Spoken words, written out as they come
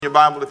Your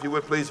Bible, if you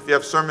would please. If you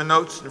have sermon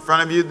notes in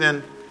front of you,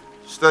 then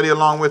study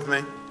along with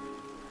me.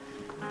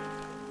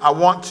 I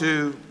want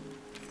to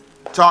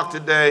talk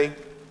today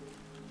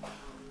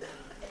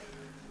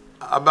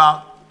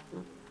about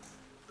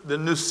the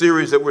new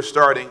series that we're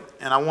starting,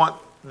 and I want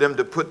them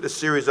to put the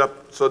series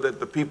up so that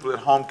the people at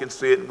home can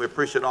see it, and we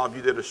appreciate all of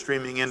you that are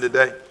streaming in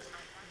today.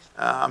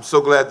 I'm so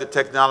glad that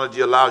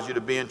technology allows you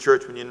to be in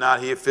church when you're not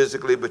here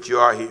physically, but you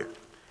are here.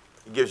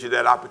 It gives you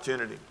that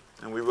opportunity,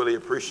 and we really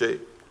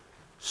appreciate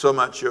so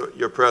much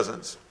your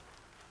presence.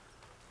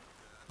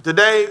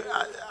 Today,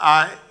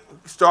 I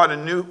start a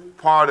new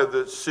part of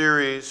the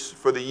series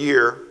for the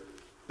year.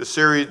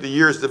 The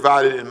year is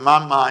divided in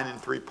my mind in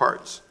three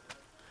parts.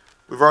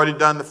 We've already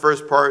done the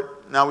first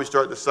part. Now we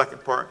start the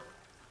second part.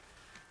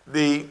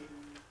 The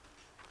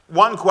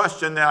one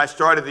question that I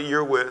started the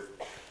year with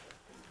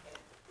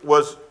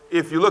was,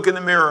 if you look in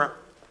the mirror,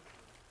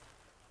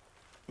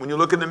 when you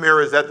look in the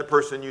mirror, is that the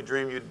person you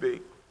dream you'd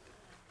be?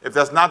 If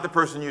that's not the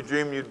person you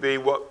dreamed you'd be,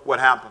 what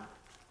happened?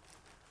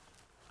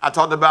 I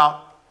talked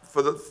about,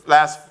 for the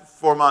last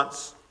 4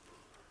 months,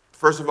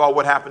 first of all,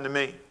 what happened to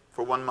me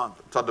for 1 month.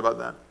 I talked about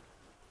that.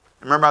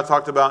 Remember, I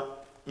talked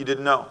about you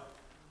didn't know.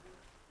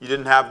 You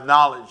didn't have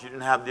knowledge. You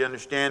didn't have the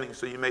understanding,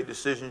 so you made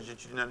decisions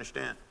that you didn't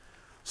understand.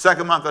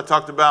 Second month, I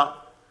talked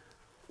about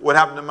what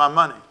happened to my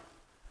money.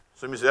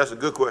 Somebody said, that's a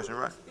good question,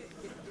 right?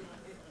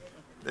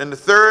 Then the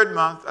third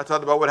month, I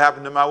talked about what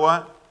happened to my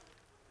what?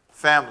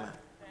 Family.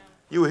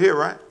 You were here,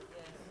 right?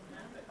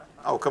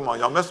 Oh, come on.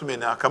 Y'all mess with me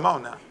now. Come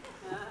on now.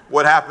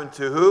 What happened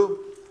to who?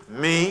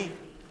 Me.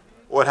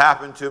 What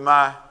happened to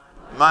my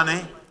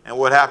money? And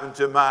what happened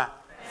to my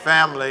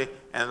family?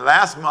 And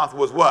last month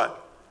was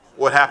what?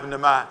 What happened to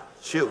my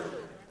children?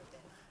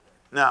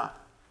 Now,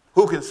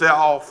 who can say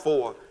all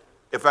four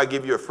if I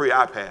give you a free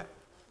iPad?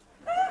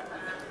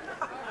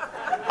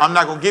 I'm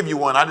not going to give you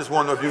one. I just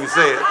want to know if you can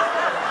say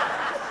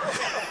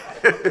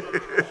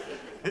it.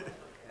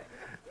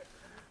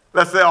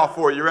 Let's say all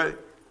four. You ready?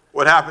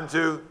 What happened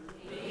to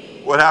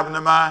me? What happened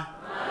to my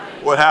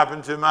money? What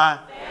happened to my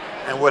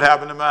family? And what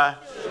happened to my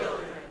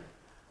children?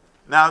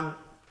 Now,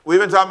 we've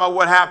been talking about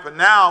what happened.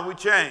 Now we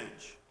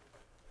change.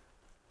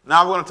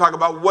 Now we're going to talk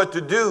about what to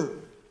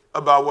do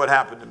about what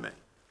happened to me.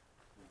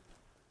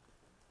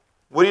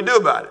 What do you do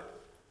about it?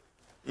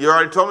 You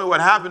already told me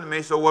what happened to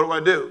me, so what do I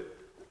do?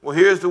 Well,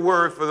 here's the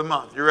word for the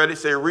month. You ready?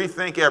 Say,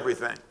 rethink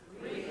everything.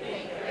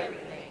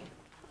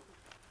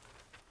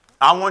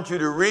 I want you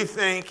to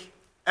rethink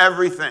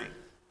everything.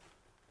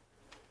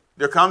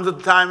 There comes a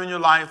time in your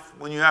life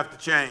when you have to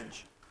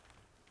change.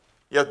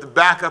 You have to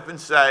back up and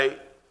say,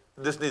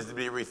 this needs to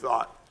be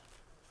rethought.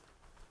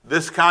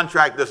 This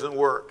contract doesn't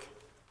work.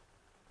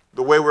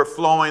 The way we're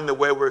flowing, the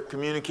way we're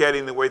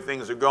communicating, the way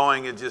things are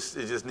going, it just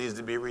needs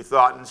to be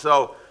rethought. And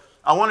so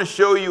I want to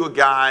show you a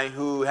guy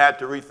who had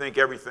to rethink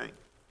everything.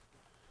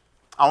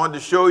 I want to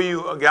show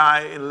you a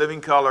guy in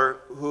living color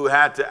who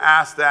had to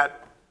ask that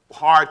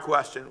hard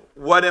question,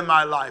 what in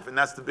my life, and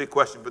that's the big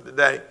question for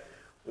today,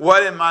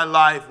 what in my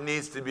life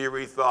needs to be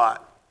rethought?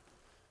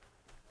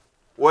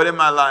 What in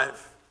my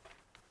life?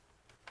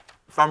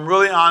 If I'm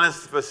really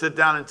honest, if I sit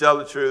down and tell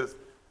the truth,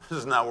 this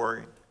is not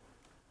working.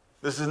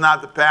 This is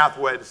not the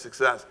pathway to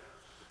success.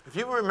 If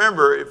you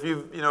remember, if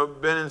you've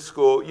been in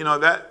school,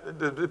 that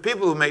the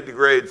people who make the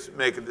grades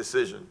make a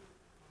decision.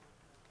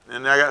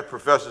 And I got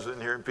professors in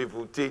here and people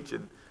who teach,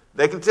 and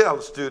they can tell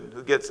the student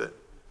who gets it.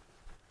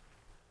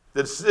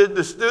 The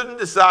student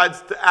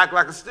decides to act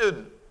like a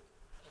student.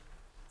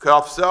 Cut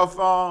off cell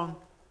phone,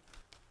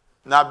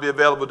 not be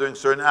available during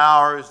certain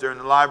hours, during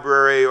the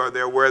library, or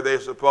they're where they're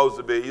supposed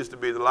to be. It used to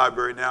be the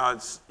library, now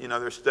it's,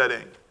 they're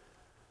studying.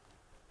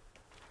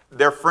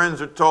 Their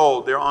friends are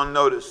told, they're on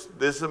notice,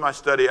 this is my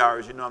study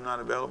hours, I'm not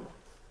available.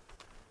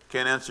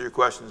 Can't answer your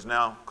questions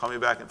now, call me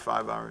back in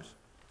 5 hours.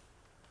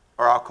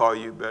 Or I'll call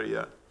you, better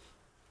yet.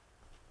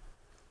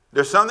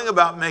 There's something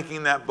about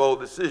making that bold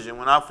decision.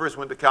 When I first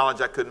went to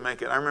college, I couldn't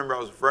make it. I remember I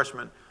was a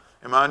freshman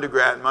in my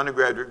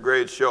undergraduate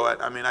grades show it.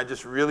 I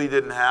just really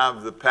didn't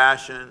have the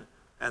passion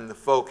and the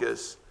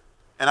focus.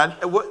 And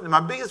my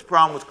biggest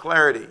problem was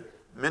clarity,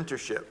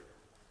 mentorship.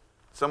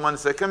 Someone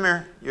said, come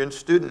here, you're a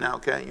student now,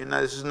 okay?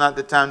 This is not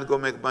the time to go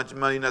make a bunch of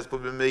money. You're not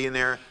supposed to be a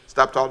millionaire.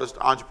 Stop all this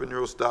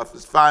entrepreneurial stuff.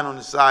 It's fine on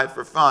the side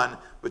for fun,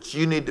 but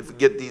you need to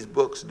get these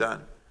books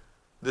done.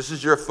 This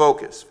is your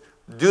focus.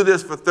 Do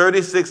this for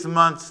 36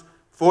 months.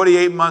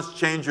 48 months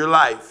change your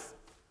life.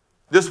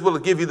 This will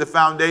give you the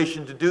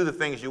foundation to do the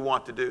things you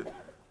want to do.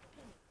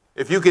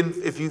 If you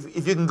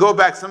can go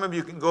back, some of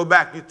you can go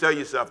back, you tell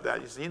yourself that.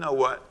 You say, you know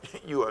what?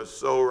 You are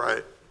so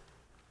right.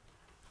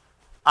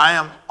 I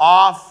am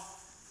off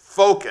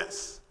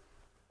focus.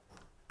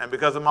 And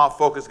because I'm off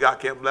focus, God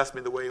can't bless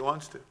me the way he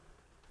wants to.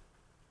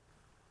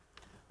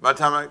 By the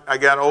time I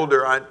got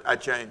older, I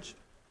changed.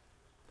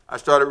 I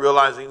started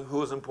realizing who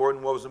was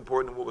important,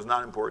 and what was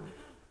not important.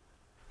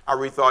 I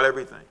rethought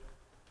everything.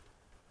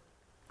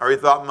 I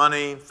rethought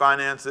money,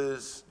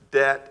 finances,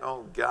 debt.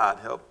 Oh, God,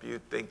 help you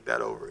think that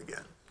over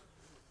again.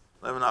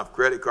 Living off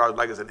credit cards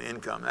like it's an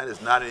income. That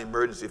is not an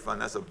emergency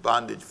fund. That's a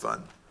bondage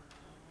fund.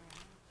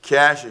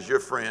 Cash is your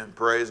friend.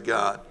 Praise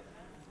God.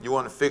 You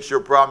want to fix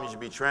your problem, you should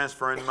be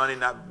transferring money,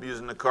 not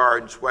using the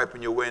card and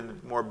swiping your way into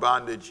more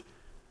bondage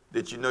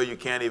that you know you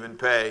can't even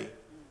pay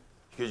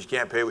because you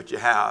can't pay what you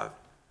have.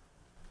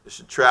 It's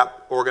a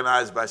trap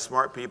organized by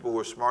smart people who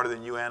are smarter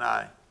than you and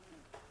I,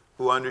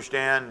 who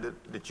understand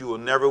that you will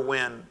never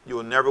win. You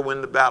will never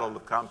win the battle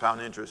of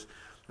compound interest.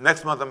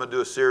 Next month, I'm going to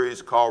do a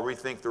series called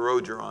Rethink the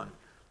Road You're On.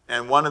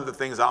 And one of the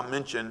things I'll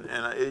mention,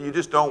 and you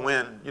just don't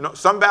win. You know,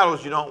 some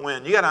battles you don't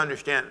win. You got to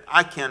understand,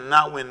 I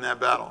cannot win that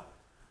battle.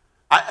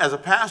 As a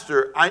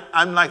pastor,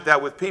 I'm like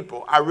that with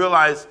people. I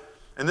realize,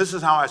 and this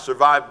is how I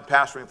survived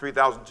pastoring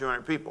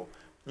 3,200 people.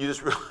 You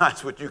just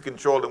realize what you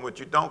control and what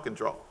you don't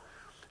control.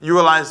 You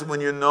realize that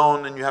when you're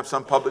known and you have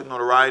some public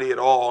notoriety at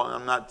all, and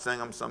I'm not saying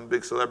I'm some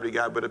big celebrity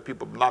guy, but a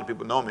lot of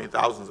people know me,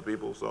 thousands of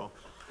people. So,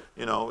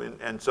 you know,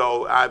 and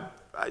so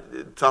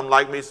some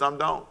like me, some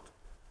don't.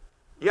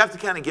 You have to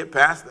kind of get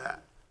past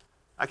that.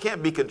 I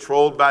can't be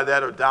controlled by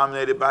that or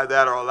dominated by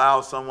that or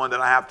allow someone that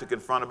I have to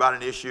confront about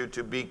an issue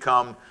to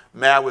become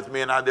mad with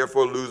me and I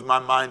therefore lose my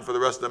mind for the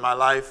rest of my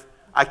life.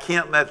 I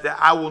can't let that.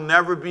 I will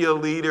never be a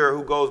leader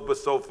who goes but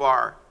so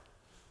far.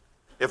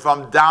 If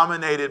I'm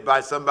dominated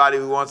by somebody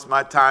who wants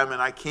my time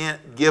and I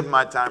can't give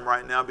my time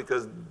right now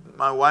because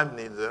my wife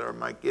needs it or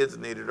my kids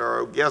need it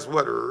or guess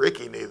what,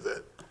 Ricky needs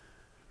it.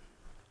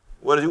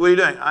 What are you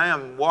doing? I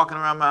am walking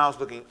around my house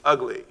looking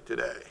ugly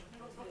today.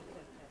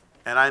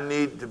 And I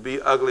need to be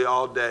ugly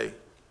all day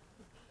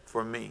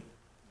for me.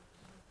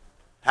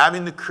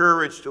 Having the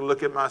courage to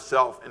look at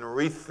myself and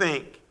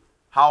rethink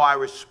how I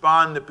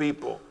respond to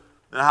people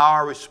and how I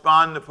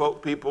respond to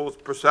people's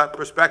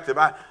perspective.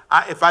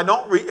 If I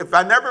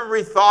never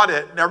rethought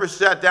it, never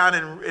sat down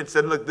and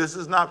said, look, this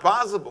is not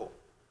possible.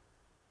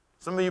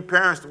 Some of you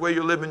parents, the way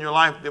you're living your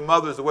life, the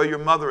mothers, the way you're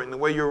mothering, the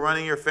way you're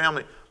running your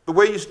family, the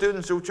way you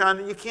students are trying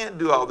to, you can't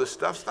do all this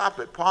stuff. Stop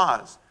it.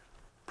 Pause.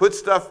 Put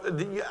stuff, I'll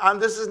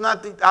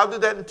do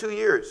that in 2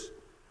 years.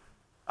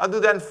 I'll do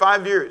that in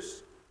 5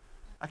 years.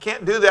 I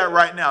can't do that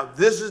right now.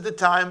 This is the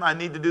time I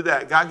need to do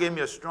that. God gave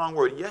me a strong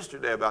word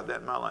yesterday about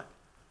that in my life.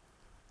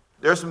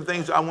 There are some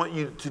things I want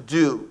you to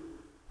do.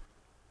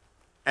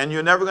 And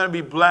you're never going to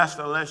be blessed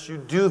unless you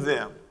do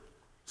them.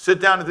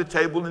 Sit down at the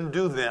table and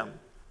do them.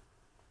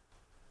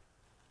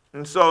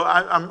 And so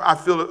I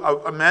feel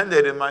a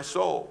mandate in my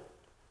soul.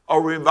 A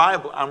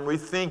revival. I'm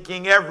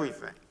rethinking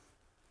everything.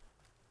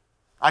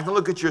 I can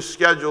look at your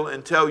schedule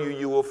and tell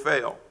you will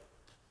fail.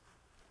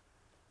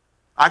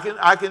 I can,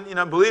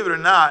 believe it or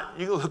not,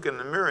 you can look in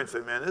the mirror and say,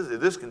 man,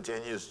 this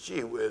continues,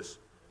 gee whiz.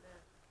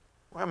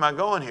 Where am I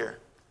going here?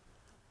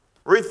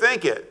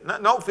 Rethink it.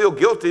 Don't feel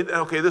guilty.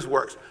 Okay, this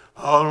works.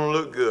 Oh, I don't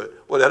look good.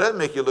 Well, that doesn't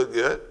make you look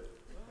good.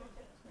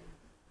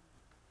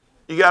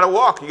 You got to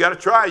walk. You got to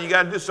try. You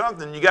got to do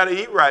something. You got to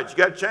eat right. You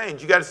got to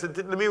change. You got to say,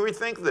 let me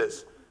rethink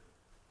this.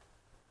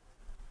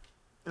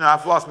 I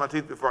flossed my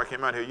teeth before I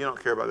came out here. You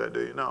don't care about that, do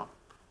you? No.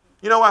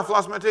 You know why I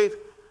flossed my teeth?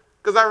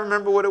 Because I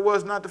remember what it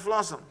was not to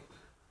floss them.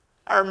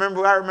 I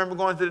remember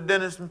going to the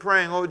dentist and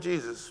praying, oh,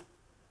 Jesus,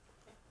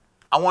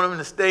 I want them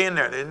to stay in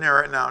there. They're in there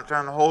right now. I'm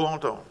trying to hold on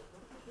to them.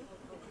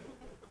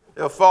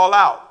 They'll fall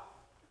out.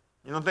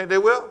 You don't think they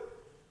will?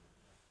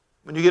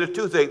 When you get a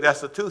toothache,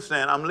 that's the tooth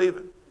saying, I'm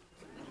leaving.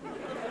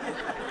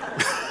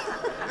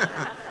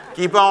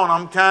 Keep on.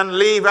 I'm trying to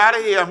leave out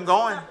of here. I'm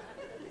going.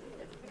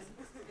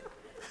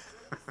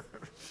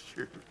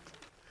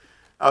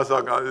 I was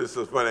talking about this.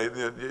 Is funny.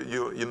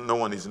 No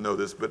one needs to know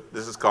this, but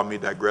this is called me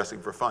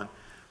digressing for fun.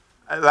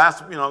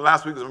 Last week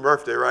was my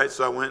birthday, right?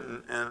 So I went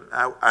and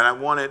I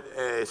wanted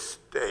a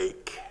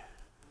steak,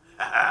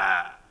 and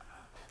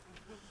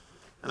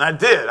I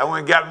did. I went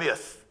and got me a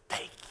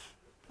steak.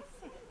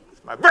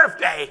 It's my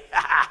birthday,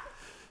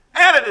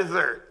 and a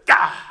dessert.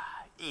 God,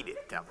 eat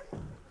it, tell me,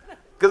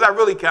 because I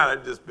really kind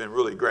of just been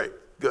really great,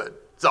 good.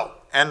 So,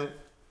 and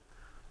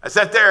I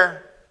sat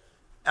there,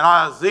 and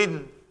I was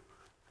eating.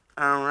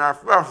 And I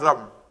felt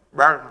something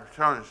back in my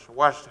tongue.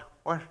 What's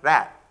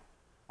that?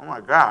 Oh my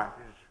God.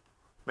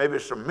 Maybe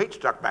there's some meat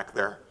stuck back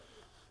there.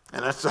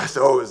 And I said,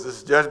 oh, is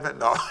this judgment?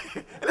 No.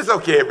 And it's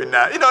okay every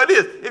now. It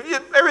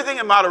is. Everything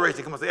in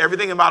moderation. Come on, say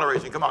everything in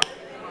moderation. Come on.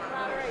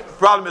 The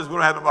problem is we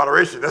don't have no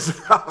moderation. That's the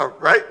problem,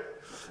 right?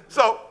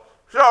 So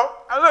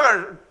I look at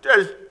it,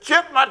 just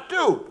chipped my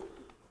tooth.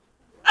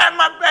 And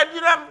my bed,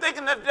 I'm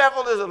thinking the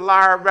devil is a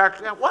liar back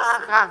there.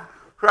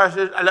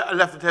 I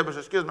left the table and said,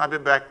 excuse me, I'll be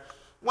back.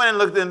 Went and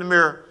looked in the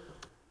mirror,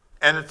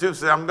 and the tooth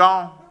said, I'm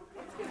gone.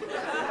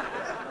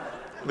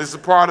 This is a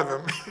part of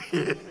him.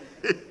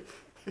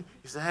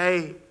 He said,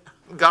 hey,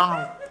 I'm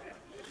gone.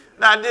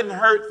 Now, it didn't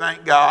hurt,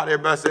 thank God.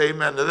 Everybody say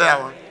amen to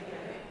that one.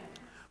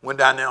 Went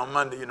down there on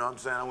Monday,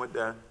 I went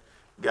there,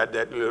 got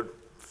that little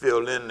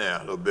filled in there a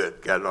little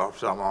bit, got it off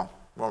some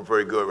I'm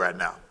pretty good right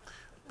now.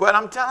 But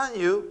I'm telling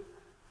you,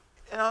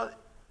 there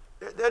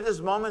are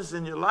just moments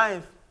in your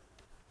life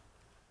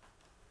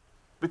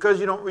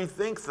because you don't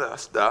rethink the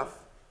stuff.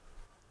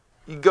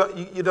 You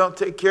don't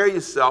take care of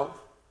yourself.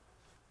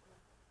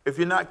 If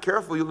you're not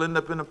careful, you'll end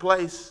up in a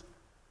place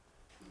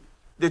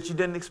that you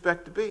didn't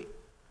expect to be.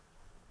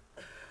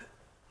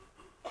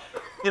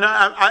 You know,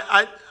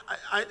 I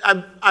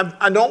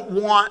don't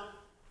want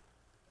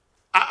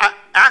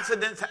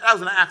accidents. That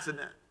was an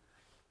accident.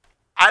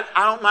 I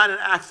don't mind an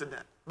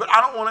accident, but I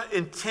don't want to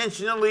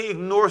intentionally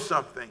ignore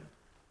something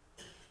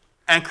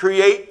and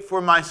create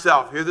for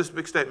myself. Hear this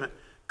big statement.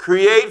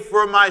 Create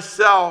for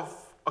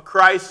myself a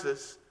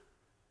crisis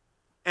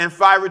in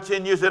 5 or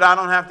 10 years that I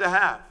don't have to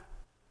have.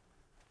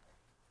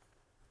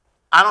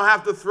 I don't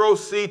have to throw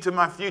seed to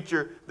my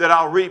future that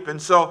I'll reap.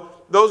 And so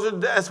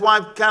that's why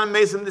I've kind of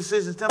made some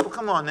decisions. Temple,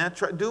 come on now,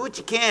 do what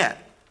you can.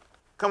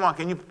 Come on,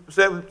 can you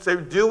say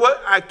do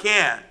what I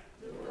can?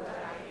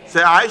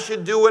 Say, I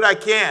should do what I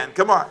can.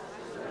 Come on.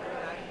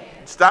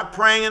 Stop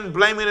praying and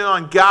blaming it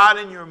on God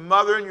and your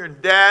mother and your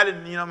dad.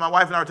 And, you know, my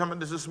wife and I were talking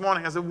about this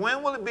morning. I said,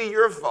 when will it be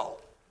your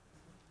fault?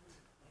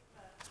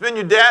 It's been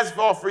your dad's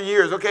fault for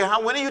years. Okay,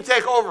 when do you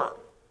take over?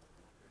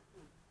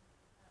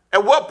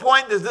 At what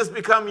point does this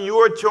become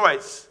your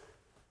choice?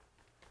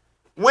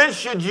 When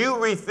should you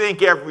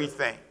rethink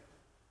everything?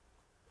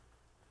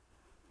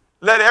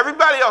 Let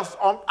everybody else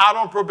out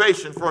on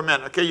probation for a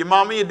minute. Okay, your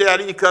mama, your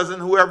daddy, your cousin,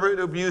 whoever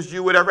abused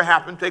you, whatever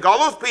happened. Take all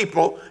those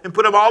people and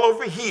put them all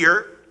over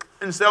here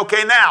and say,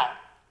 okay, now,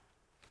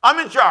 I'm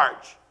in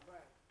charge.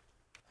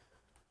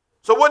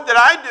 So what did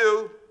I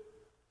do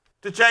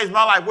to change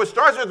my life? Well, it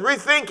starts with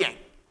rethinking.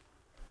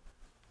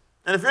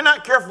 And if you're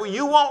not careful,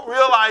 you won't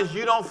realize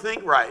you don't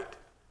think right.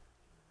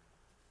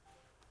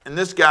 And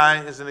this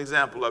guy is an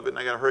example of it, and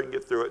I got to hurry and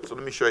get through it. So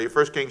let me show you.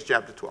 1 Kings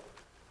chapter 12.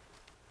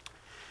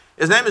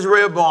 His name is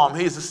Rehoboam.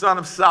 He's the son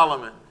of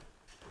Solomon.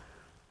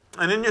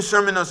 And in your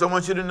sermon notes, I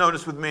want you to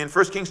notice with me in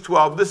 1 Kings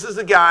 12, this is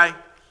the guy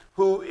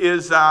who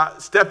is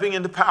stepping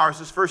into power. It's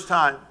his first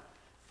time.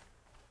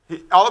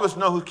 All of us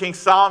know who King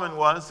Solomon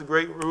was, the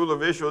great ruler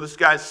of Israel. This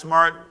guy's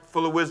smart,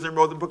 full of wisdom,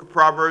 wrote the book of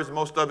Proverbs,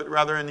 most of it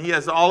rather, and he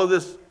has all of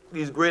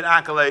these great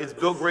accolades,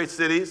 built great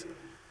cities.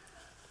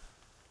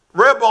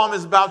 Rehoboam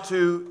is about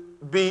to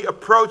be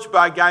approached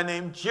by a guy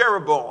named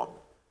Jeroboam.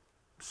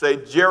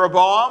 Say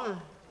Jeroboam.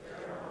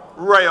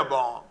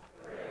 Rehoboam.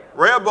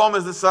 Rehoboam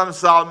is the son of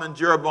Solomon.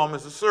 Jeroboam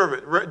is the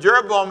servant.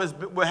 Jeroboam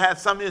had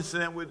some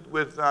incident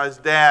with his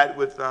dad,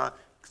 with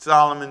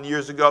Solomon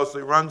years ago, so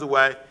he runs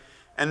away.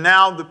 And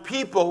now the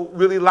people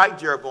really like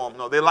Jeroboam.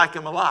 No, they like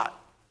him a lot.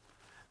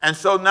 And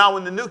so now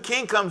when the new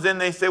king comes in,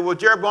 they say, well,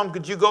 Jeroboam,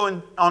 could you go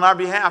in on our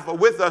behalf or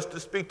with us to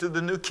speak to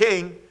the new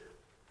king,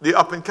 the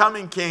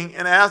up-and-coming king,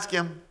 and ask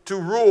him to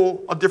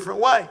rule a different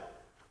way?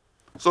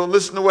 So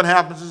listen to what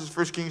happens. This is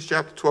 1 Kings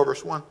chapter 12,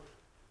 verse 1.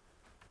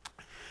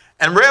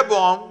 And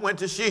Rehoboam went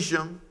to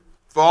Shechem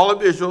for all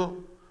of Israel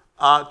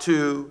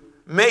to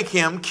make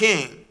him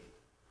king.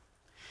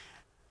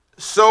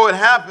 So it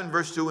happened,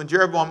 verse 2, when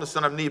Jeroboam the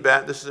son of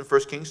Nebat, this is in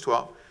 1 Kings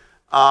 12,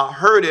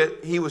 heard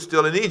it, he was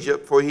still in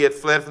Egypt, for he had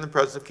fled from the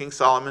presence of King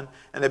Solomon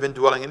and had been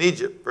dwelling in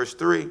Egypt. Verse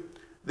 3,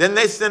 then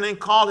they sent and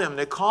called him.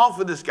 They called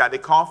for this guy. They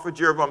called for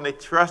Jeroboam. They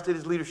trusted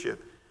his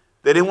leadership.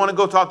 They didn't want to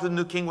go talk to the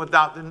new king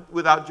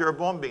without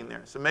Jeroboam being there.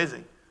 It's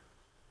amazing.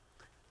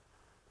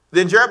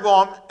 Then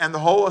Jeroboam and the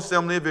whole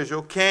assembly of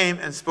Israel came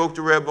and spoke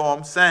to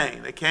Rehoboam,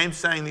 saying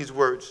these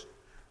words.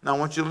 Now I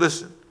want you to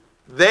listen.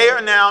 They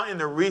are now in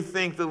the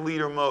rethink the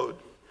leader mode.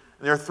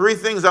 And there are 3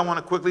 things I want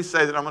to quickly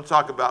say that I'm going to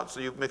talk about, so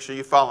you make sure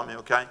you follow me,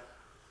 okay?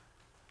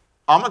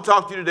 I'm going to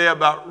talk to you today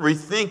about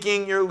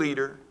rethinking your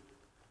leader,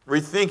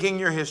 rethinking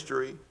your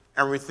history,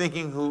 and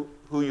rethinking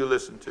who you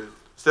listen to.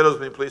 Say those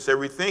with me, please. Say,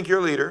 rethink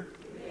your leader,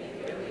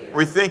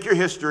 rethink your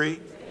history,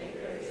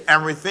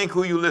 and rethink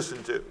who you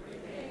listen to.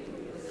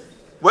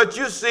 What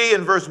you see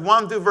in verse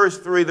 1 through verse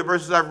 3, the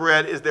verses I've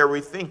read, is they're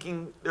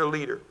rethinking their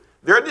leader.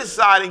 They're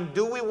deciding,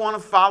 do we want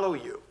to follow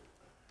you?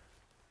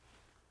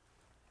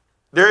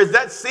 There is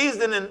that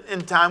season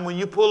in time when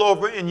you pull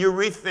over and you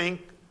rethink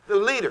the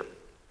leader.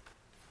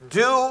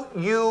 Do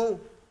you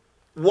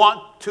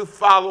want to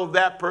follow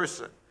that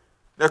person?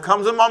 There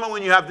comes a moment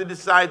when you have to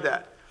decide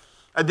that.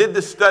 I did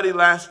this study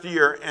last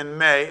year in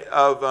May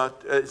of,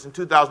 it's in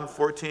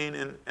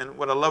 2014, and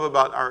what I love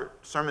about our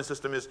sermon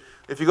system is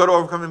if you go to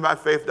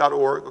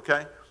overcomingbyfaith.org,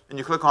 okay, and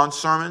you click on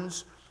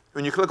sermons,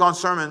 when you click on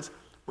sermons,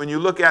 when you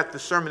look at the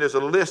sermon, there's a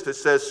list that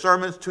says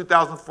sermons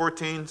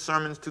 2014,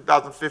 sermons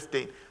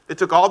 2015. They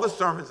took all the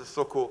sermons, it's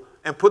so cool,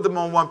 and put them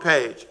on one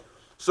page.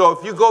 So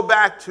if you go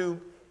back to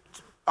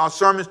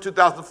sermons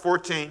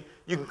 2014,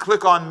 you can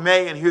click on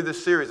May and hear the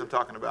series I'm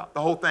talking about,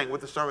 the whole thing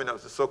with the sermon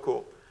notes. It's so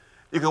cool.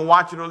 You can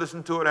watch it or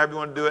listen to it, however you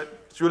want to do it.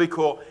 It's really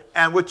cool.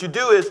 And what you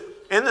do is,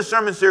 in the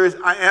sermon series,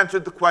 I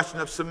answered the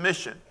question of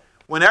submission.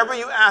 Whenever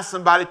you ask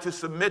somebody to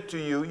submit to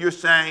you, you're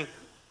saying,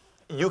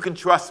 you can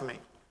trust me.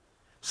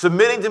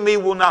 Submitting to me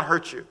will not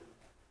hurt you.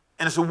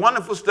 And it's a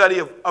wonderful study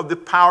of the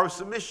power of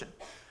submission.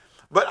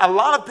 But a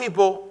lot of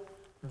people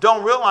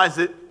don't realize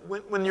that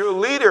when you're a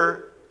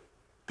leader,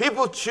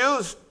 people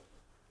choose.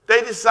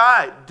 They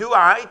decide, do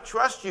I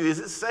trust you? Is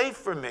it safe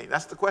for me?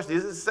 That's the question.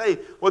 Is it safe?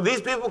 Well, these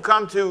people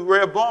come to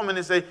Rehoboam and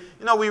they say,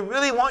 we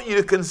really want you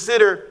to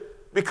consider,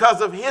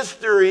 because of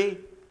history,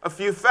 a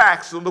few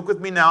facts. So look with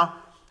me now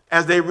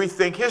as they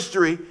rethink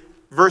history.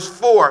 Verse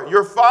 4,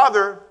 your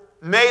father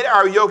made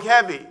our yoke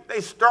heavy.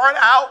 They start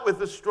out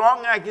with a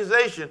strong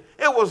accusation.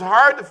 It was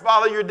hard to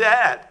follow your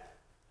dad.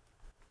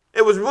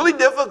 It was really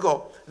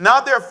difficult. Now,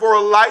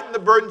 therefore, lighten the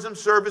burdensome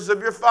service of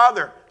your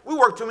father. We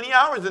worked too many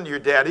hours into your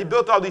dad. He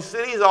built all these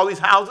cities, all these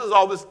houses,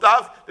 all this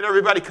stuff that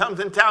everybody comes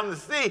in town to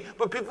see,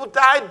 but people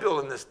died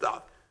building this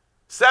stuff.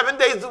 7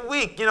 days a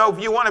week. You know, if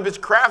you're one of his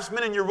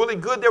craftsmen and you're really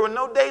good, there were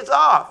no days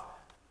off.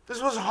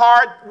 This was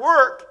hard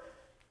work.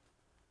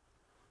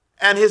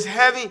 And his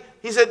heavy,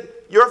 he said,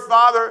 your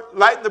father,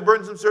 lighten the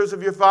burdensome service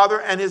of your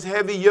father and his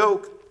heavy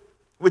yoke,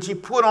 which he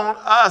put on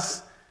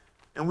us,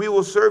 and we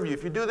will serve you.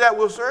 If you do that,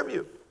 we'll serve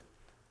you.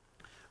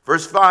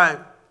 Verse 5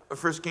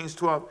 of 1 Kings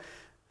 12.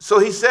 So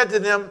he said to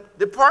them,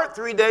 depart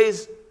 3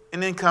 days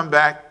and then come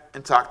back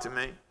and talk to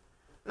me.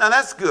 Now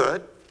that's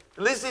good.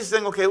 At least he's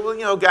saying, okay, well,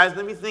 you know, guys,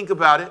 let me think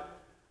about it.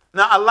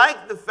 Now, I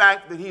like the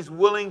fact that he's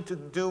willing to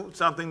do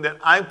something that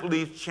I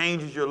believe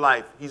changes your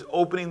life. He's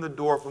opening the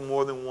door for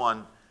more than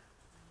one.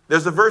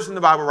 There's a verse in the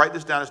Bible, write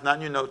this down, it's not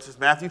in your notes. It's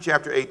Matthew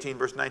chapter 18,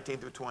 verse 19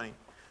 through 20.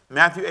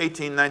 Matthew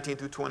 18, 19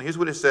 through 20. Here's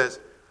what it says.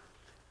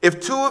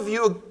 If two of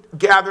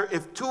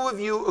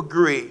you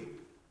agree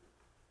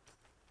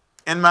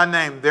in my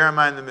name, there am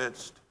I in the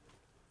midst.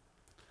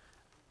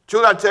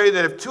 Truly, I tell you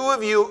that if two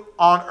of you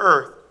on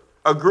earth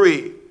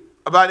agree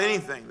about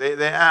anything they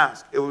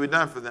ask, it will be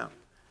done for them.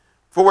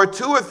 For where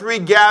 2 or 3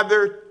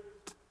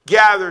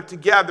 gather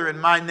together in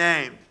my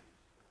name,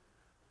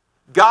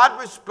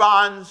 God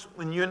responds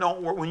when you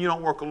don't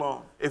work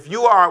alone. If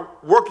you are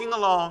working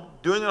alone,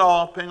 doing it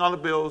all, paying all the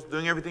bills,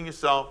 doing everything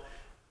yourself,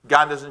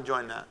 God doesn't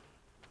join that.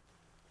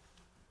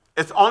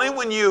 It's only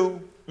when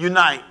you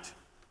unite.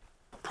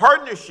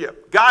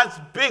 Partnership. God's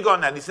big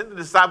on that. He sent the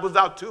disciples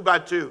out 2 by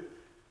 2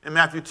 in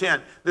Matthew 10.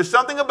 There's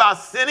something about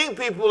sending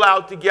people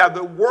out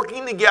together,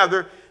 working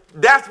together.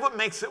 That's what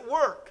makes it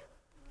work.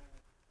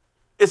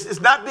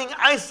 It's not being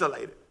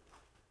isolated.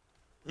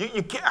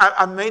 You can't.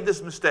 I made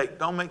this mistake.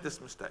 Don't make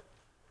this mistake.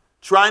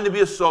 Trying to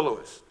be a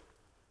soloist.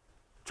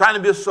 Trying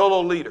to be a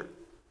solo leader.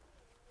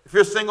 If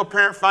you're a single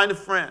parent, find a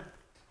friend.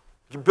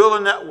 You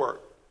build a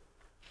network.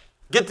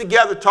 Get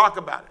together, talk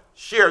about it.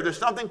 Share. There's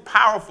something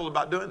powerful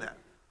about doing that.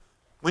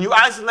 When you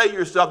isolate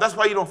yourself, that's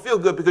why you don't feel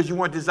good, because you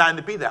weren't designed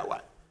to be that way.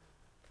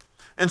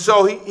 And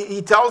so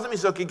he tells them, he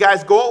said, okay,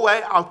 guys, go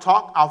away. I'll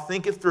talk. I'll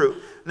think it through.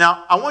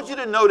 Now, I want you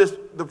to notice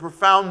the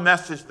profound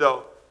message,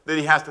 though, that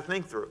he has to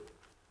think through.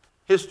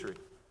 History.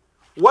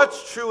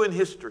 What's true in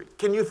history?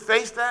 Can you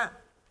face that?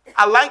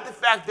 I like the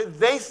fact that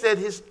they said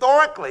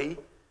historically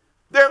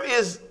there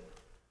is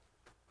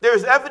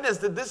evidence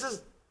that this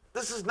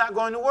is not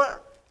going to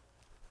work.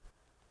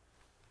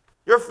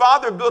 Your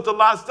father built a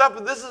lot of stuff,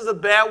 but this is a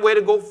bad way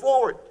to go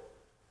forward.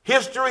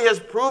 History has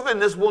proven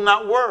this will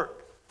not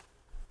work.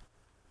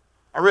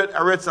 I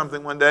read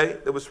something one day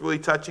that was really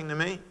touching to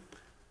me.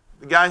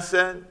 The guy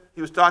said,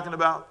 he was talking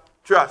about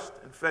trust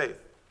and faith.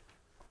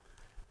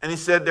 And he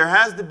said, there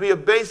has to be a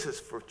basis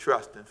for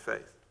trust and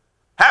faith.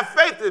 Have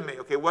faith in me.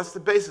 Okay, what's the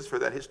basis for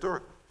that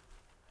historically?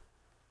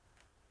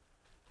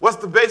 What's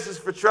the basis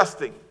for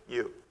trusting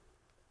you?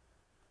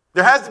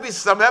 There has to be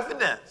some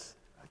evidence.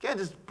 I can't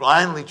just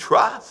blindly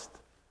trust.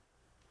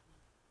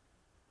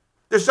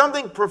 There's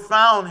something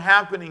profound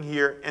happening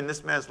here in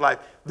this man's life.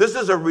 This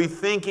is a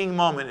rethinking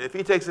moment. And if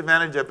he takes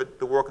advantage of it,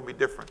 the world can be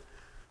different.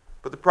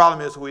 But the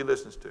problem is who he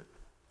listens to.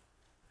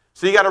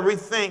 So you got to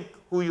rethink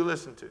who you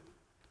listen to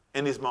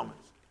in these moments.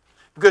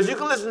 Because you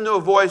can listen to a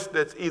voice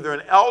that's either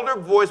an elder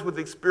voice with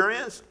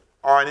experience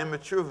or an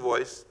immature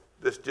voice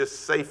that's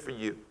just safe for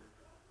you.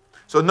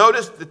 So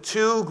notice the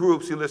 2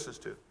 groups he listens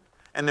to.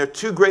 And there are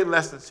 2 great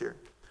lessons here.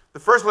 The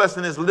first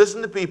lesson is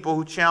listen to people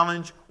who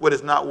challenge what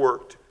has not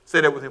worked. Say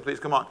that with me, please.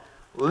 Come on.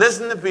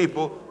 Listen to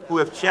people who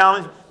have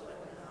challenged.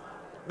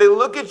 They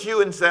look at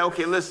you and say,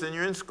 okay, listen,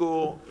 you're in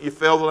school. You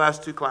failed the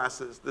last 2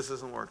 classes. This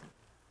isn't working.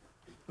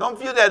 Don't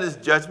view that as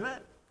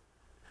judgment.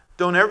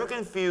 Don't ever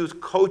confuse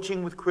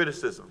coaching with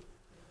criticism.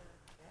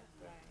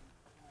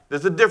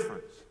 There's a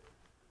difference.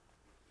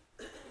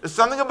 There's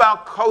something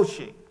about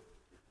coaching.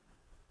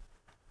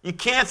 You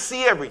can't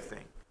see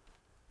everything.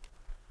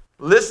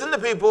 Listen to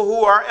people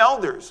who are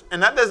elders.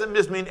 And that doesn't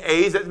just mean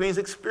age, that means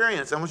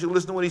experience. I want you to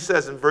listen to what he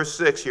says in verse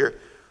 6 here.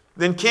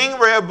 Then King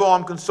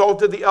Rehoboam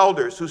consulted the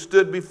elders who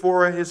stood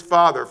before his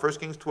father, 1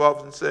 Kings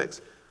 12 and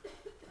 6.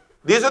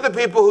 These are the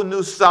people who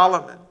knew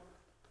Solomon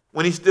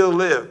when he still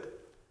lived.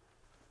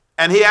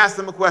 And he asked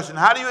them a question.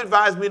 How do you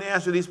advise me to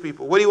answer these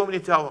people? What do you want me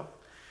to tell them?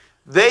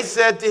 They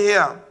said to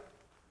him,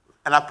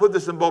 and I put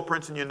this in bold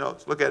print in your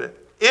notes. Look at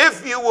it.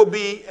 If you will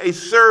be a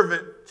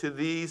servant to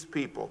these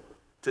people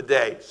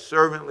today,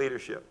 servant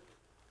leadership.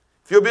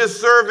 If you'll be a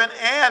servant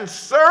and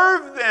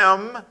serve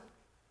them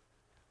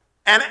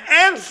and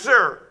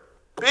answer,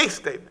 big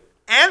statement,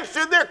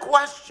 answer their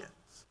questions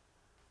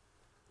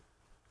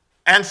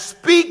and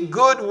speak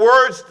good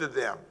words to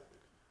them,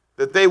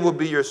 that they will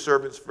be your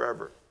servants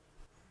forever.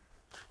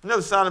 You know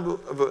the sound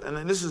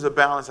and this is a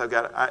balance I've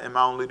got in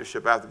my own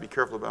leadership I have to be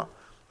careful about.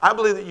 I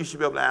believe that you should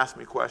be able to ask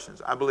me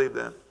questions. I believe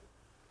that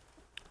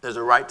there's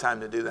a right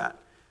time to do that.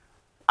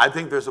 I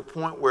think there's a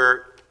point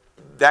where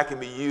that can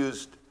be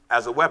used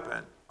as a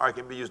weapon, or it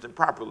can be used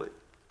improperly.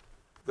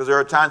 Because there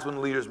are times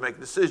when leaders make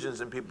decisions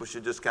and people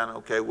should just kind of,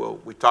 okay, well,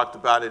 we talked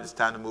about it, it's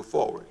time to move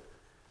forward.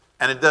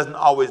 And it doesn't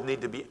always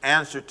need to be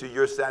answered to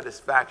your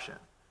satisfaction.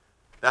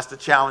 That's the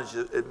challenge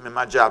in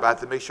my job. I have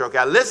to make sure, okay,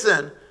 I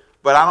listen,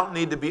 but I don't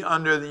need to be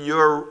under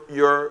your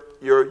you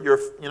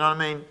know what I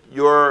mean?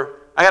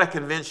 I got to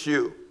convince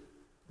you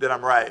that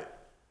I'm right.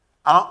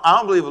 I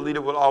don't believe a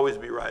leader will always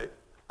be right.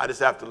 I just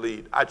have to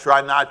lead. I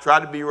try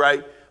to be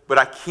right, but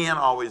I can't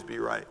always be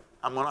right.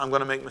 I'm going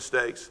to make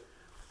mistakes.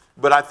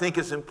 But I think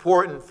it's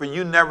important for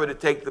you never to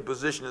take the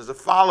position as a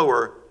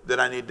follower that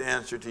I need to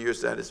answer to your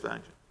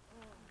satisfaction.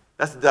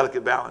 That's a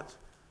delicate balance.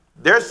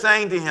 They're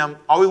saying to him,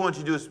 all we want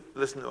you to do is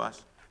listen to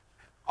us.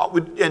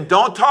 And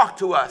don't talk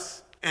to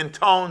us in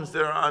tones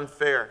that are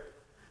unfair.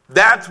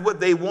 That's what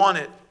they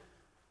wanted.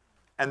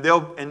 And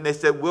they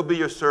said, we'll be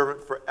your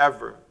servant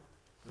forever.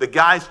 The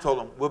guys told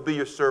them, we'll be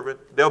your servant.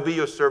 They'll be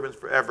your servants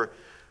forever.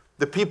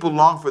 The people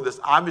longed for this,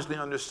 obviously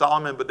under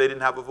Solomon, but they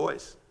didn't have a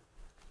voice.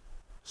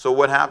 So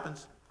what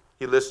happens?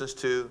 He listens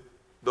to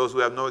those who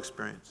have no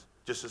experience,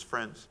 just as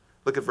friends.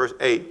 Look at verse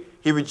 8.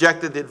 He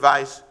rejected the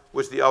advice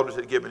which the elders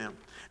had given him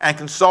and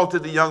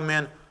consulted the young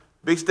men,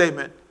 big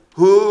statement,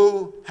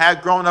 who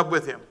had grown up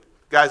with him.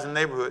 Guys in the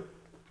neighborhood.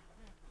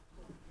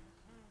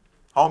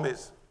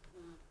 Homies.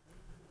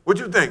 What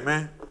you think,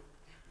 man?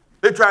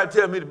 They tried to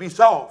tell me to be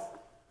soft.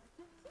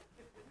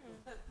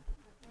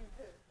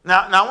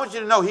 Now I want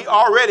you to know he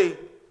already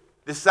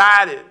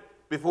decided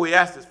before he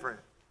asked his friend.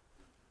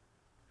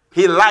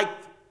 He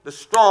liked the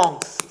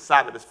strong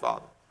side of his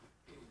father.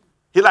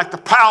 He liked the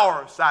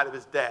power side of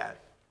his dad.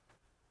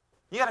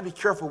 You got to be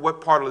careful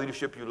what part of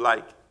leadership you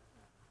like.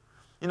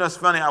 You know, it's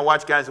funny. I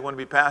watch guys that want to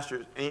be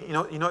pastors, and you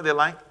know what they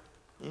like?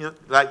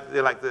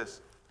 They like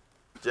this,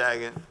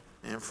 jagged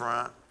in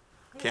front,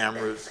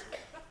 cameras.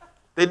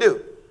 They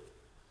do.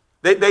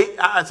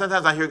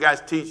 Sometimes I hear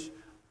guys teach,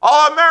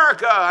 "Oh,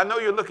 America, I know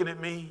you're looking at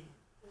me."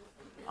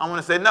 I want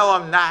to say, "No,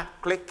 I'm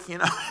not." Click,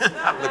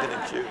 I'm looking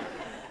at you.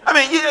 I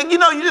mean,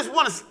 you just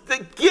want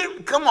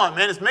to come on,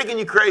 man. It's making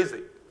you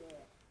crazy.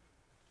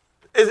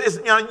 You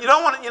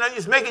don't want to,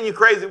 it's making you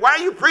crazy. Why are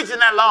you preaching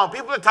that long?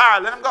 People are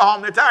tired. Let them go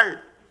home. They're tired.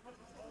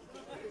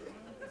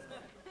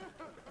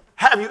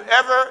 Have you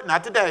ever,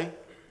 not today,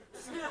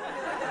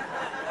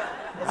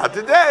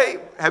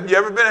 have you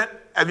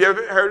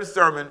ever heard a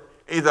sermon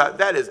and you thought,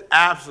 that is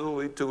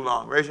absolutely too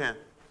long? Raise your hand.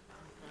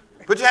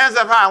 Put your hands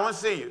up high. I want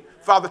to see you.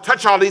 Father,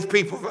 touch all these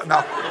people.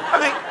 No.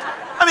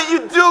 I mean,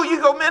 you do.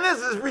 You go, man, this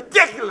is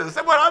ridiculous.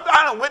 Well,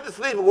 I done went to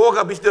sleep and woke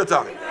up. He's still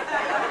talking.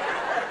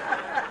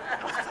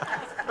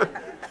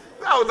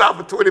 I was out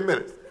for 20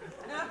 minutes.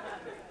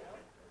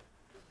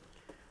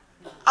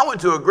 I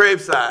went to a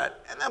graveside,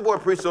 and that boy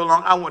preached so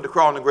long, I wanted to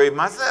crawl in the grave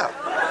myself.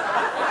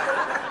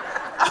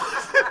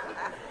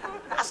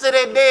 I said,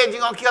 they're dead. You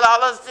going to kill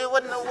all us too?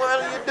 What in the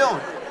world are you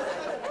doing?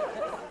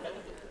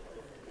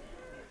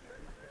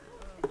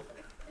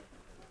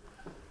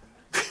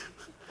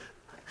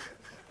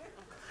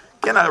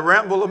 Can I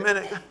ramble a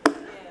minute?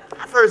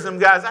 I've heard some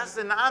guys, I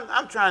said,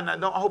 I'm trying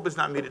not, I hope it's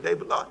not me today,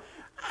 but Lord,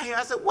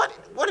 I said,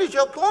 what is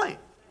your point?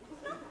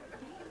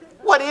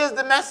 What is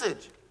the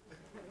message?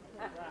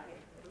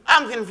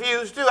 I'm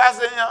confused too. I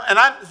said,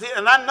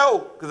 and I know,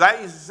 because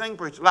I used to sing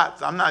preach a lot,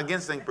 so I'm not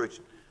against sing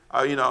preaching.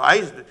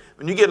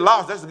 When you get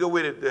lost, that's a good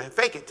way to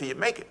fake it till you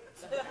make it.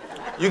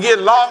 You get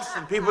lost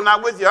and people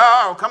not with you.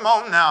 Oh, come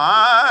on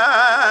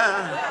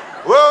now.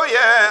 Whoa,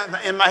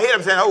 yeah. In my head,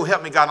 I'm saying, oh,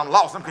 help me, God, I'm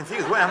lost. I'm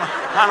confused. Where am I?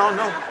 I don't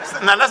know.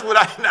 Now, that's what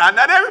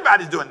not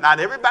everybody's doing. Not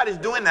everybody's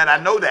doing that. I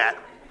know that.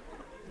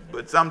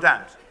 But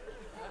sometimes.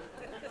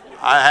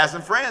 I had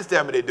some friends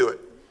tell me they do it.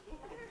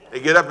 They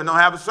get up and don't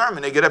have a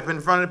sermon. They get up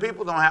in front of the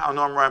people, don't have, oh,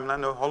 no, I'm right. I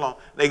know, hold on.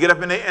 They get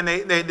up and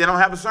they don't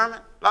have a sermon.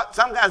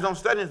 Some guys don't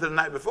study until the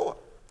night before.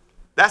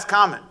 That's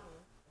common.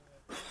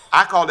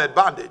 I call that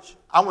bondage.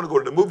 I want to go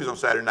to the movies on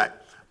Saturday night.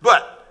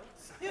 But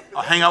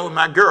I'll hang out with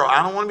my girl.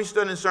 I don't want to be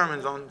studying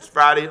sermons on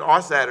Friday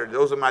or Saturday.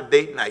 Those are my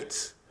date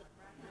nights.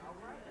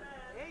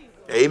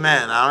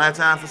 Amen. I don't have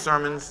time for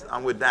sermons.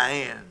 I'm with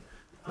Diane.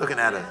 Looking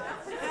at her.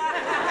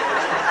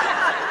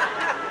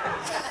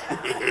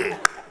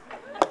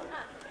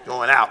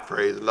 Going out,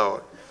 praise the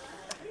Lord.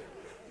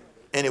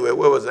 Anyway,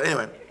 where was I?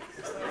 Anyway.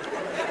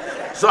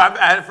 So I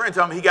had a friend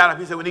tell me, he got up,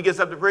 he said, when he gets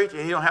up to preach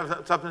and he don't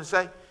have something to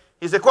say,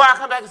 he said, Choir,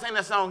 come back and sing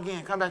that song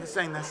again. Come back and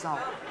sing that song.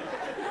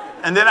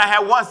 And then I had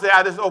one say,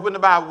 I just opened the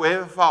Bible,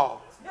 wherever it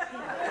falls.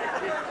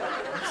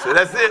 So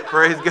that's it,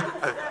 praise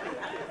God.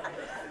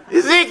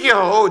 Ezekiel,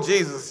 oh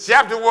Jesus,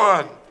 chapter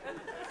 1.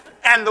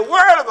 And the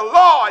word of the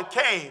Lord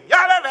came.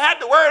 Y'all ever had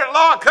the word of the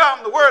Lord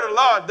come? The word of the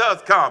Lord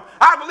does come.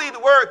 I believe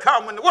the word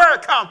come. When the word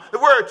comes, the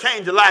word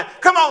change your life.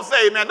 Come on,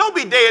 say amen. Don't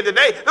be dead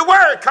today. The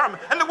word coming,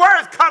 and the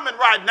word's coming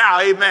right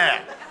now,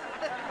 amen.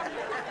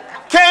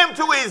 Came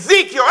to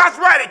Ezekiel. That's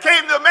right. It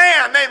came to a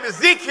man named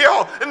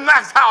Ezekiel, and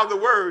that's how the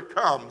word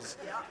comes.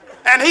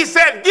 And he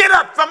said, get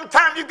up.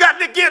 Sometime you got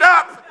to get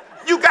up.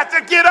 You got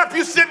to get up.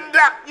 You sitting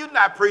down. You're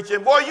not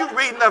preaching. Boy, you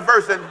reading a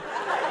verse and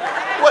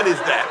what is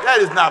that? That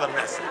is not a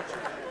message.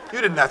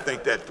 You did not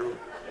think that through.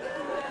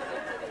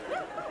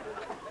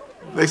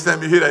 Next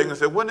time you hear that, you're going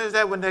to say, when is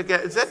that? When that guy?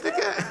 Is that the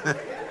guy?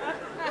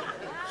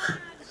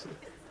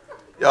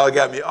 Y'all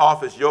got me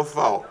off. It's your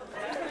fault.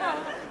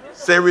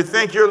 Say,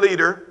 rethink your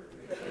leader,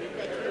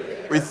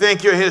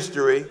 rethink your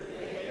history,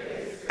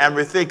 and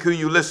rethink who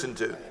you listen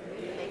to.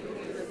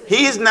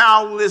 He's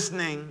now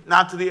listening,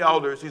 not to the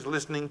elders, he's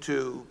listening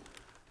to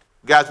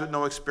guys with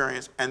no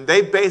experience. And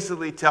they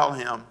basically tell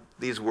him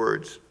these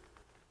words.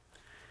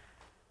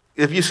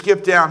 If you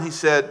skip down, he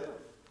said,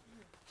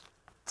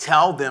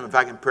 tell them, if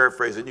I can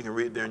paraphrase it, you can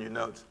read it there in your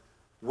notes.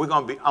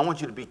 I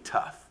want you to be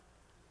tough.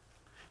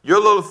 Your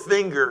little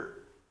finger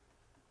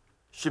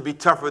should be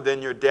tougher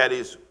than your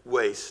daddy's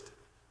waist.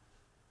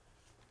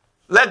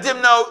 Let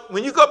them know,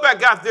 when you go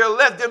back out there,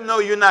 let them know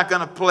you're not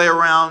going to play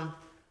around.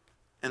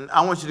 And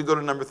I want you to go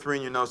to number 3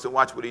 in your notes and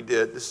watch what he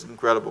did. This is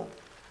incredible.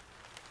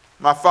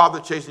 My father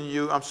chasing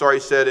you, I'm sorry,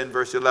 he said in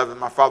verse 11,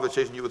 my father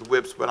chasing you with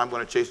whips, but I'm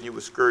going to chase you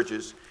with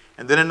scourges.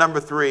 And then in number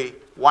 3,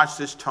 watch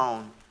this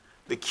tone.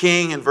 The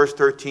king, in verse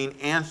 13,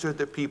 answered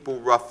the people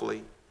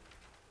roughly,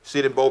 see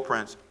it in bold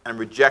prints, and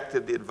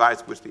rejected the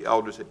advice which the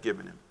elders had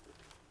given him.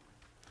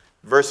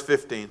 Verse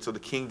 15, so the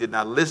king did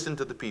not listen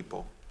to the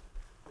people.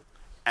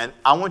 And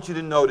I want you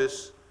to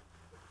notice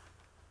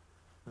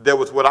there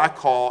was what I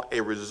call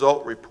a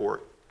result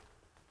report.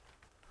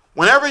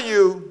 Whenever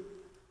you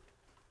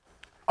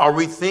are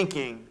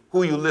rethinking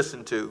who you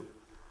listen to,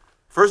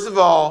 first of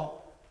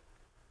all,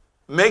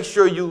 make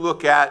sure you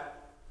look at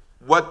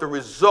what the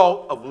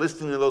result of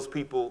listening to those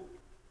people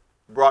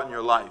brought in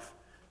your life.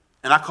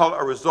 And I call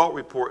it a result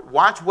report.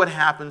 Watch what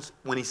happens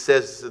when he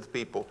says this to the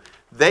people.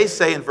 They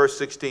say in verse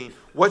 16,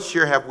 what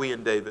share have we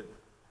in David?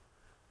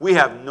 We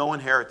have no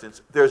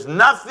inheritance. There's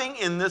nothing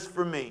in this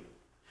for me.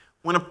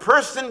 When a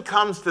person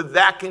comes to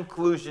that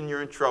conclusion,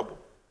 you're in trouble.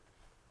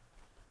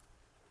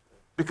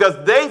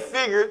 Because they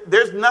figure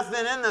there's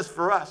nothing in this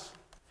for us.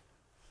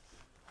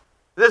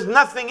 There's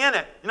nothing in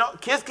it. You know,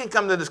 kids can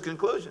come to this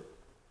conclusion.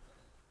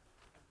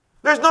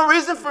 There's no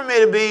reason for me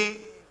to be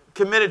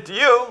committed to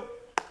you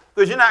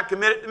because you're not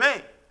committed to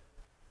me.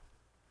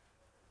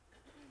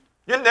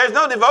 There's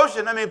no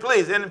devotion. I mean,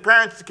 please. And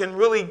parents can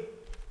really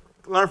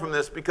learn from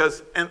this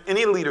because, and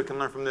any leader can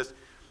learn from this.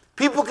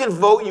 People can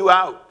vote you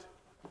out.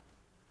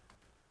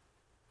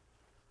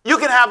 You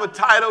can have a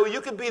title. You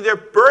can be their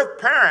birth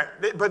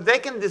parent. But they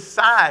can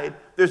decide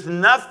there's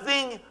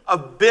nothing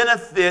of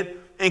benefit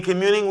in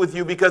communing with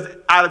you because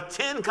out of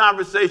 10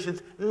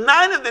 conversations,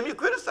 9 of them you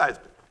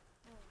criticized me.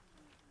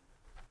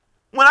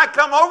 When I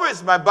come over,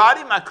 it's my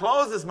body, my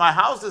clothes, it's my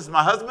house, it's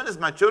my husband, it's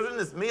my children,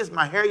 it's me, it's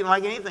my hair. You don't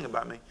like anything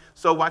about me.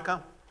 So why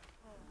come?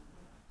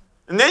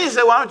 And then you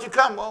say, why don't you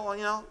come? Well,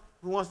 you know,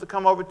 who wants to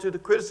come over to the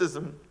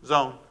criticism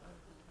zone?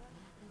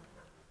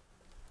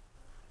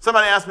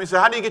 Somebody asked me, so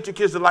how do you get your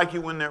kids to like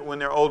you when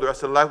they're older? I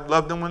said,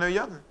 love them when they're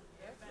younger.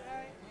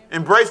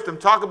 Embrace them,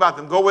 talk about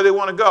them, go where they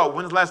want to go.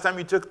 When's the last time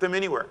you took them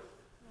anywhere?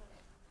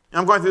 And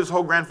I'm going through this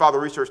whole grandfather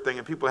research thing,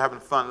 and people are having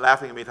fun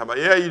laughing at me, talking about,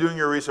 yeah, you're doing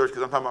your research,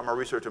 because I'm talking about my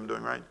research I'm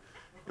doing, right?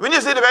 When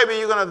you see the baby,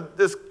 you're going to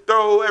just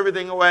throw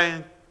everything away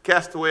and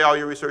cast away all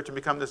your research and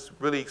become this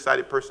really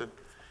excited person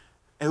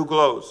who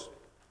glows.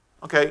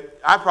 Okay,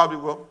 I probably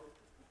will.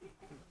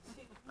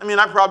 I mean,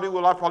 I probably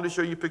will. I'll probably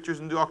show you pictures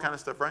and do all kind of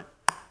stuff, right?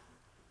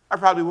 I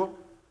probably will.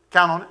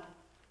 Count on it.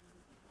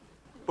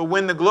 But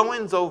when the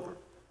glowing's over,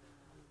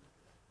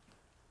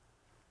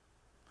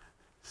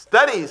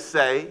 studies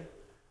say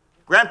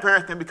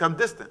grandparents can become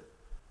distant.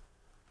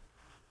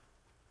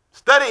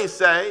 Studies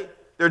say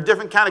there are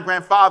different kind of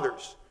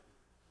grandfathers.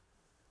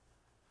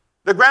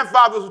 The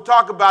grandfathers who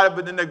talk about it,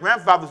 but then there are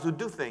grandfathers who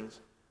do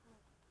things,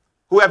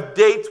 who have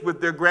dates with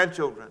their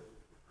grandchildren.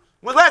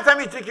 When's the last time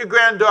you took your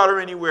granddaughter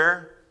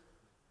anywhere?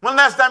 When's the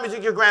last time you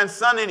took your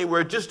grandson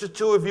anywhere? Just the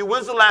two of you.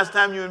 When's the last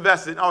time you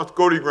invested? Oh, it's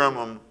go to your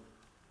grandmama.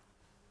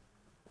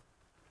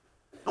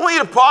 I want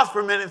you to pause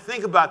for a minute and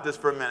think about this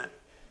for a minute.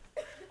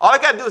 All I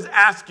got to do is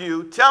ask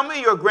you, tell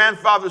me your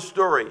grandfather's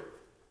story.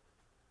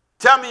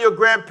 Tell me your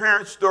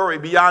grandparents' story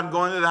beyond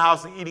going to the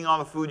house and eating all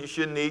the food you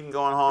shouldn't eat and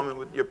going home and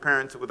with your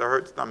parents with a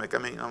hurt stomach. I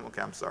mean,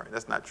 okay, I'm sorry.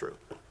 That's not true.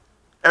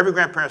 Every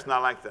grandparent's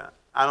not like that.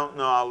 I don't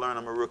know. I'll learn.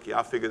 I'm a rookie.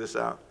 I'll figure this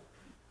out.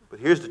 But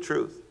here's the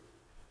truth.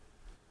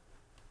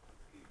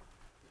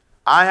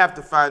 I have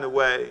to find a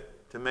way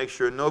to make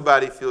sure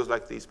nobody feels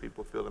like these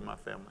people feel in my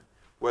family,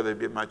 whether it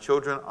be my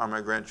children or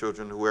my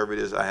grandchildren, whoever it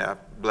is I have,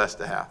 blessed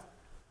to have.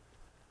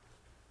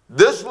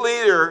 This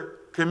leader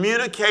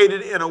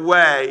communicated in a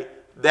way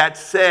that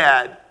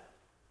said,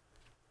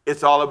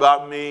 it's all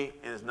about me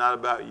and it's not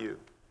about you.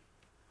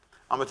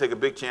 I'm going to take a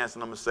big chance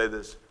and I'm going to say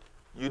this.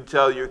 You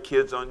tell your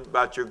kids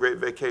about your great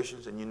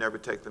vacations and you never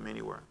take them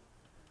anywhere.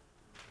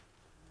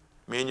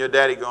 Me and your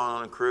daddy going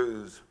on a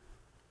cruise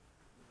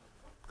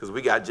because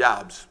we got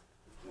jobs.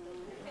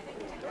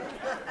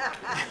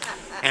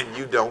 And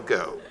you don't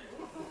go.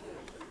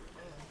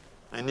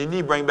 And then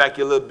you bring back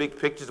your little big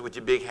pictures with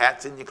your big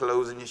hats and your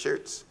clothes and your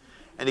shirts.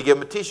 And you give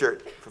them a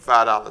t-shirt for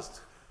 $5.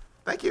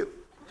 Thank you.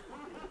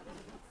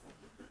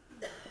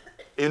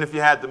 Even if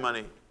you had the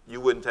money, you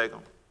wouldn't take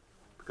them.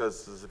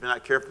 Because if you're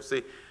not careful,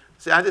 see,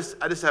 I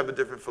just have a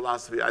different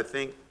philosophy. I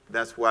think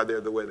That's why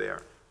they're the way they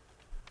are.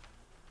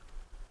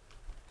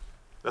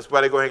 That's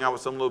why they go hang out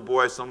with some little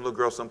boy, some little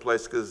girl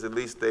someplace, because at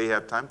least they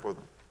have time for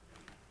them.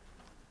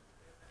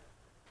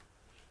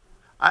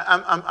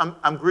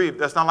 I'm grieved.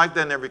 That's not like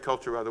that in every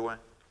culture, by the way.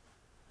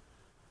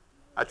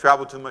 I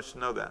travel too much to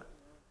know that.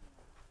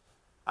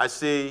 I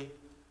see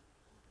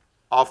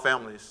all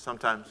families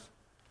sometimes.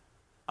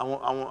 I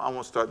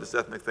won't start this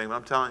ethnic thing, but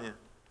I'm telling you,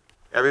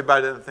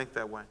 everybody doesn't think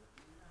that way.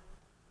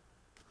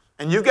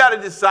 And you've got to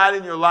decide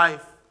in your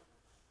life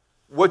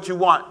what you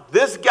want.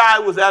 This guy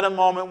was at a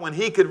moment when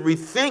he could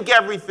rethink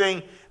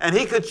everything and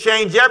he could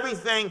change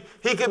everything.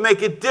 He could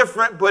make it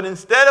different, but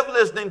instead of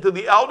listening to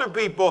the elder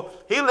people,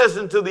 he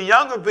listened to the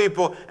younger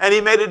people, and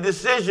he made a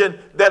decision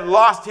that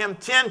lost him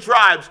 10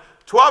 tribes.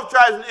 12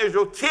 tribes in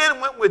Israel, 10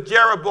 went with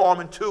Jeroboam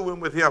and 2 went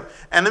with him.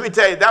 And let me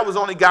tell you, that was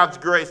only God's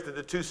grace that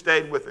the 2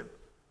 stayed with him.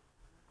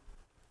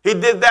 He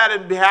did that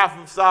in behalf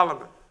of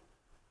Solomon.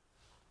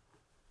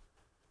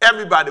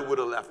 Everybody would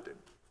have left him.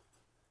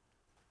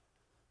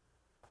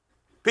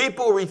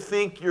 People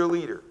rethink your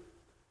leader.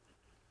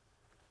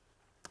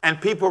 And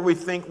people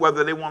rethink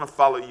whether they want to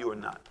follow you or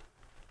not.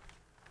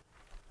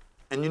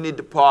 And you need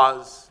to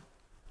pause,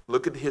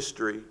 look at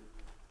history,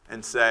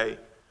 and say,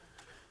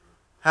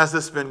 has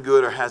this been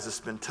good or has this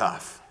been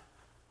tough?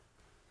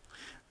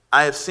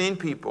 I have seen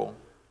people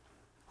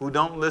who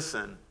don't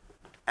listen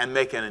and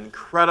make an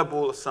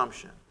incredible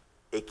assumption.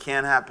 It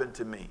can't happen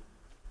to me.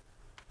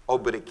 Oh,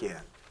 but it can.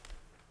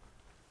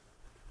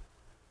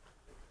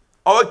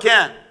 Oh, it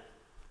can.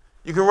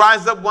 You can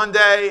rise up one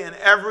day and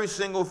every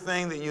single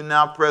thing that you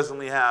now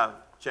presently have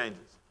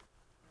changes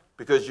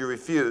because you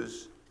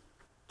refuse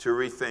to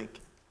rethink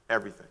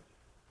everything.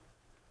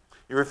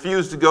 You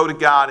refuse to go to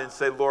God and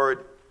say,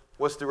 Lord,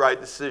 what's the right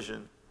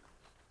decision?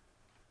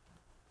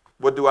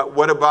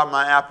 What about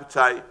my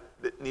appetite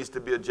that needs to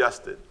be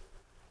adjusted?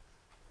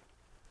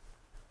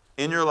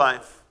 In your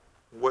life,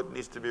 what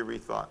needs to be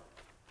rethought?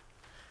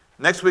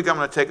 Next week, I'm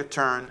going to take a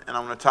turn and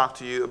I'm going to talk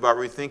to you about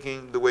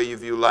rethinking the way you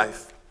view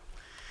life.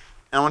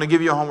 And I want to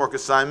give you a homework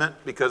assignment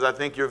because I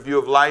think your view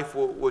of life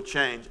will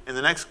change. In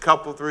the next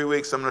 3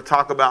 weeks, I'm going to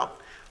talk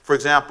about, for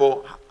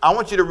example, I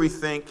want you to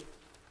rethink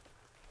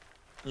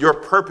your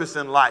purpose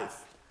in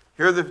life.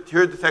 Here's the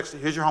text.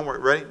 Here's your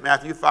homework. Ready?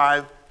 Matthew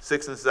 5,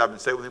 6, and 7.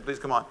 Say it with me, please.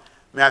 Come on.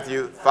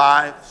 Matthew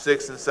 5,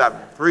 6, and 7.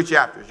 3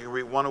 chapters. You can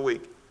read one a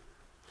week.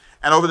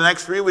 And over the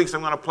next 3 weeks,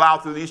 I'm going to plow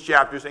through these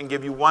chapters and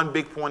give you one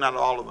big point out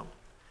of all of them.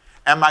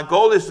 And my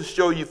goal is to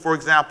show you, for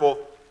example,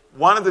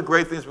 one of the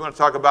great things we're going to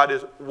talk about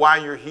is why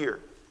you're here.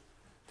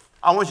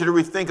 I want you to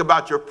rethink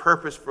about your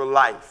purpose for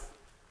life.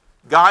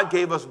 God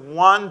gave us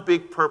one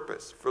big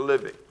purpose for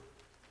living.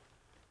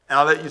 And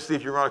I'll let you see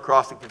if you run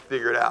across and can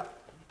figure it out.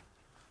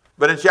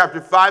 But in chapter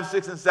 5,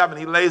 6, and 7,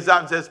 he lays out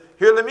and says,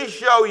 here, let me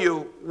show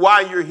you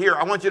why you're here.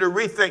 I want you to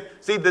rethink.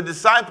 See, the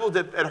disciples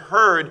had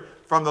heard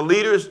from the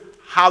leaders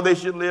how they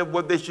should live,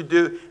 what they should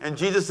do. And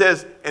Jesus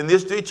says, in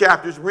these 3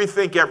 chapters,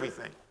 rethink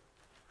everything.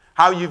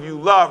 How you view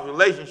love,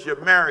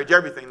 relationship, marriage,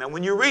 everything. Now,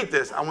 when you read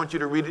this, I want you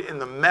to read it in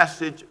the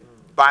Message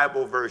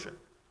Bible version.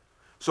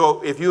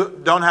 So if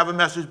you don't have a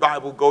Message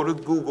Bible, go to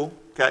Google,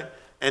 okay,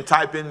 and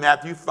type in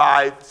Matthew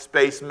 5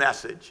 space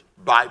Message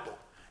Bible.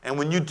 And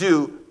when you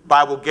do,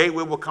 Bible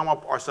Gateway will come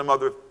up or some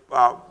other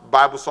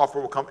Bible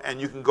software will come, and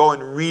you can go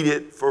and read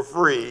it for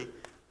free,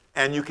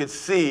 and you can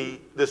see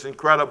this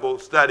incredible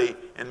study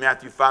in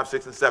Matthew 5,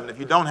 6, and 7. If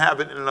you don't have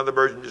it in another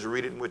version, just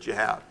read it in what you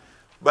have.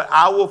 But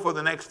I will, for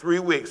the next 3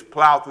 weeks,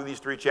 plow through these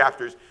 3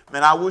 chapters,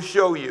 and I will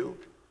show you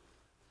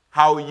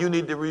how you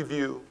need to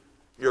review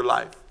your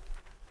life.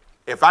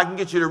 If I can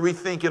get you to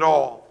rethink it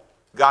all,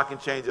 God can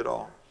change it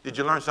all. Did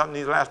you learn something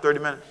these last 30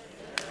 minutes?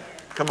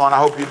 Come on, I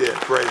hope you did.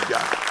 Praise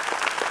God.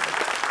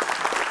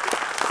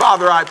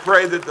 Father, I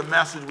pray that the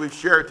message we've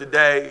shared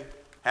today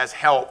has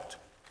helped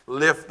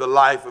lift the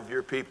life of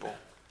your people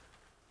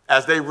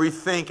as they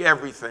rethink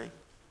everything,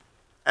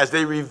 as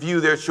they review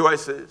their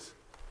choices,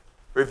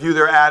 review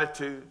their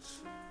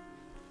attitudes,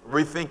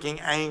 rethinking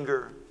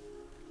anger,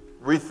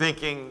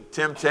 rethinking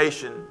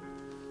temptation,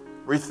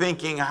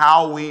 rethinking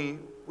how we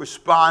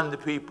respond to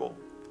people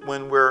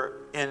when we're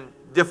in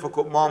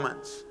difficult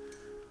moments,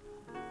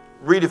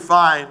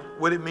 redefine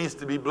what it means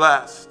to be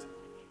blessed,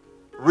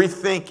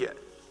 rethink it,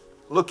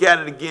 look at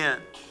it again,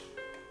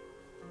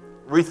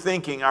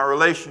 rethinking our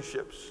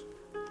relationships,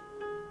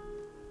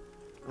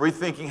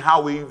 rethinking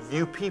how we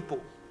view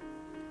people.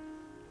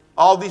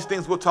 All these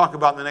things we'll talk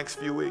about in the next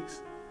few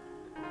weeks.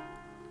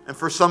 And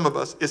for some of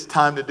us, it's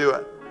time to do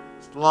it.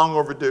 It's long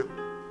overdue.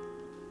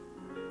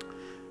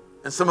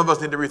 And some of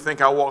us need to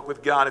rethink our walk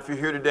with God. If you're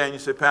here today and you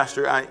say,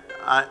 Pastor,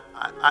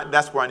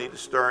 that's where I need to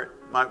start.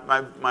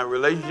 My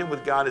relationship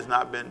with God has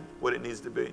not been what it needs to be.